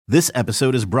This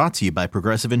episode is brought to you by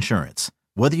Progressive Insurance.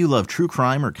 Whether you love true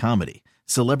crime or comedy,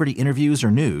 celebrity interviews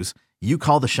or news, you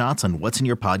call the shots on what's in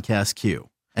your podcast queue.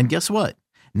 And guess what?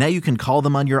 Now you can call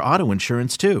them on your auto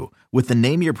insurance too with the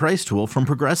Name Your Price tool from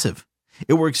Progressive.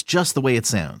 It works just the way it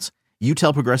sounds. You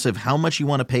tell Progressive how much you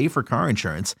want to pay for car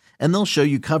insurance, and they'll show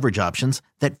you coverage options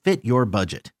that fit your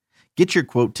budget. Get your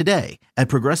quote today at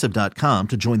Progressive.com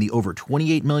to join the over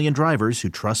 28 million drivers who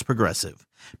trust Progressive.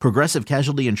 Progressive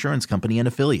Casualty Insurance Company and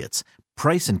Affiliates.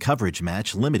 Price and coverage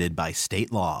match limited by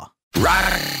state law.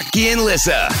 Rocky and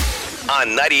Lissa on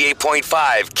 98.5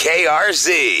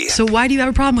 KRZ. So why do you have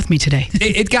a problem with me today?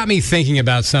 It got me thinking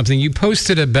about something. You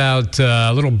posted about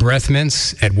little breath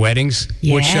mints at weddings,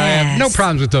 which I have no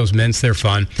problems with those mints. They're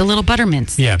fun. The little butter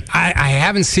mints. Yeah. I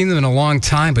haven't seen them in a long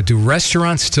time, but do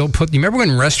restaurants still put... You remember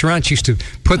when restaurants used to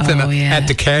put them at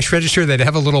the cash register? They'd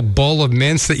have a little bowl of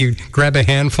mints that you grab a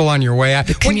handful on your way out.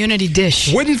 The community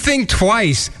dish. Wouldn't think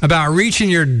twice about reaching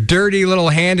your dirty little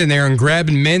hand in there and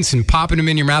grabbing mints and popping them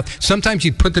in your mouth. Sometimes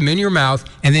you'd put them in your mouth,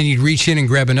 and then you'd reach in and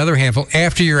grab another handful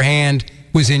after your hand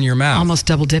was in your mouth. Almost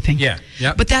double dipping. Yeah.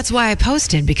 Yep. But that's why I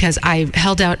posted, because I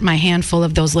held out my handful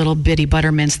of those little bitty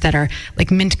butter mints that are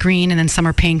like mint green, and then some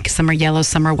are pink, some are yellow,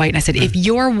 some are white. And I said, if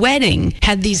your wedding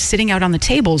had these sitting out on the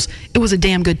tables, it was a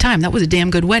damn good time. That was a damn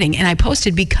good wedding. And I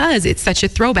posted because it's such a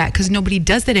throwback, because nobody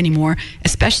does that anymore,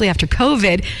 especially after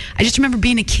COVID. I just remember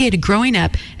being a kid growing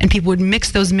up, and people would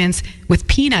mix those mints with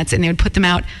peanuts, and they would put them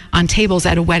out on tables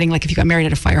at a wedding, like if you got married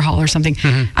at a fire hall or something.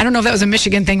 Mm-hmm. I don't know if that was a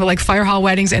Michigan thing, but like fire hall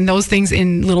weddings and those things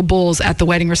in little bowls at the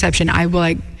wedding reception.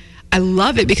 I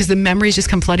love it because the memories just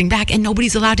come flooding back, and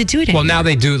nobody's allowed to do it anymore. Well, now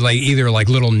they do like either like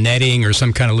little netting or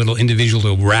some kind of little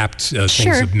individual wrapped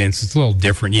things of mints. It's a little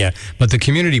different, yeah. But the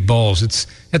community bowls,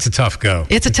 that's a tough go.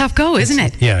 It's a tough go, isn't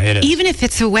it? Yeah, it is. Even if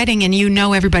it's a wedding and you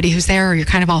know everybody who's there, or you're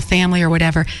kind of all family or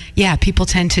whatever, yeah, people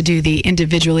tend to do the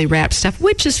individually wrapped stuff,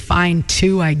 which is fine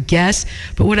too, I guess.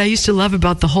 But what I used to love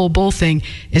about the whole bowl thing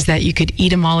is that you could eat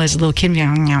them all as a little kid,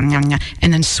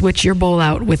 and then switch your bowl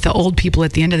out with the old people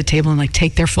at the end of the table and like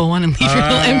take their full one and leave your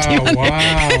little empty one.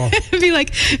 Wow. Be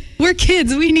like, we're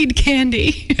kids, we need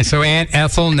candy. And so Aunt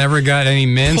Ethel never got any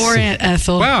mints? Poor Aunt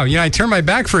Ethel. Wow, I turned my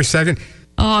back for a second.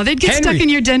 Oh, they'd get stuck in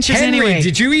your dentures anyway.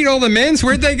 Did you eat all the mints?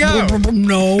 Where'd they go?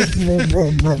 No.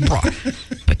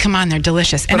 But come on, they're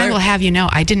delicious. And I will have you know,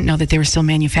 I didn't know that they were still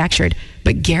manufactured,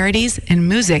 but Garrity's and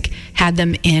Music had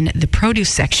them in the produce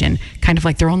section, kind of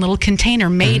like their own little container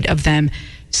made of them.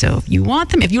 So if you want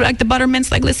them, if you like the butter mints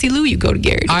like Lissy Lou, you go to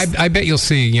Garrity's. I bet you'll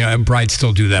see, brides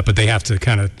still do that, but they have to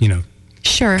kind of,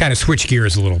 sure, kind of switch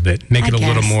gears a little bit, make it a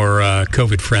little more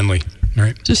COVID friendly. All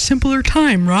right. It's a simpler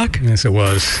time, Rock. Yes, it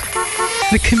was.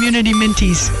 The community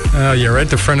minties. Oh, yeah, right at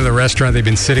the front of the restaurant. They've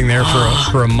been sitting there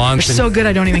for a month. They're so good,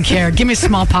 I don't even care. Give me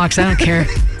smallpox, I don't care.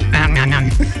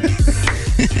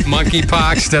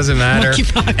 Monkeypox, doesn't matter.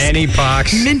 Monkeypox. Any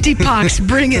pox. Minty pox,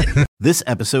 bring it. This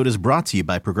episode is brought to you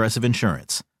by Progressive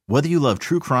Insurance. Whether you love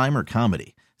true crime or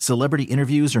comedy, celebrity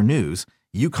interviews or news,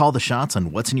 you call the shots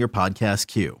on what's in your podcast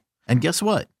queue. And guess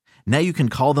what? Now you can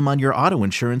call them on your auto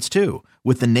insurance too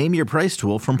with the Name Your Price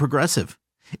tool from Progressive.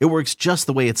 It works just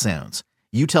the way it sounds.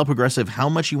 You tell Progressive how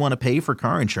much you want to pay for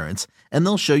car insurance, and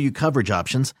they'll show you coverage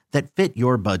options that fit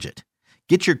your budget.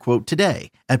 Get your quote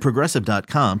today at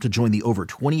Progressive.com to join the over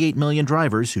 28 million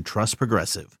drivers who trust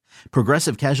Progressive.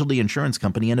 Progressive Casualty Insurance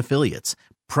Company and Affiliates.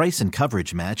 Price and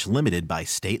coverage match limited by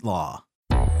state law.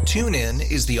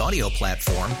 TuneIn is the audio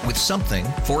platform with something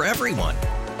for everyone.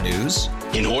 News.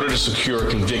 In order to secure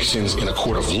convictions in a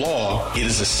court of law, it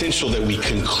is essential that we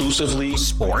conclusively.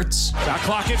 Sports. Got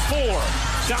clock at 4.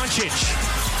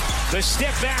 Doncic. The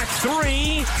step back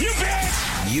 3. You bet.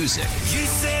 Music. You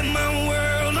set my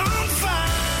world on fire.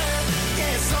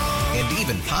 Yes, and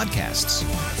even podcasts.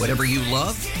 Whatever you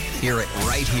love, hear it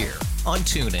right here on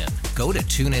TuneIn. Go to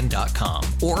TuneIn.com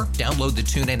or download the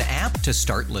TuneIn app to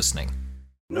start listening.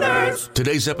 Nerds.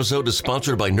 Today's episode is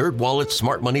sponsored by NerdWallet's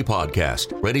Smart Money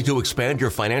Podcast. Ready to expand your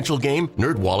financial game?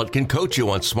 NerdWallet can coach you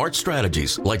on smart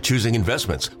strategies like choosing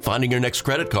investments, finding your next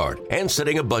credit card, and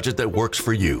setting a budget that works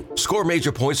for you. Score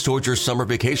major points towards your summer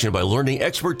vacation by learning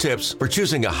expert tips for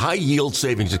choosing a high-yield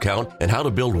savings account and how to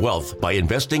build wealth by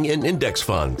investing in index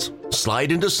funds.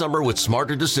 Slide into summer with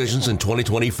smarter decisions in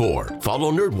 2024.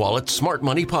 Follow NerdWallet's Smart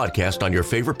Money Podcast on your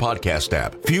favorite podcast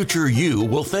app. Future you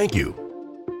will thank you.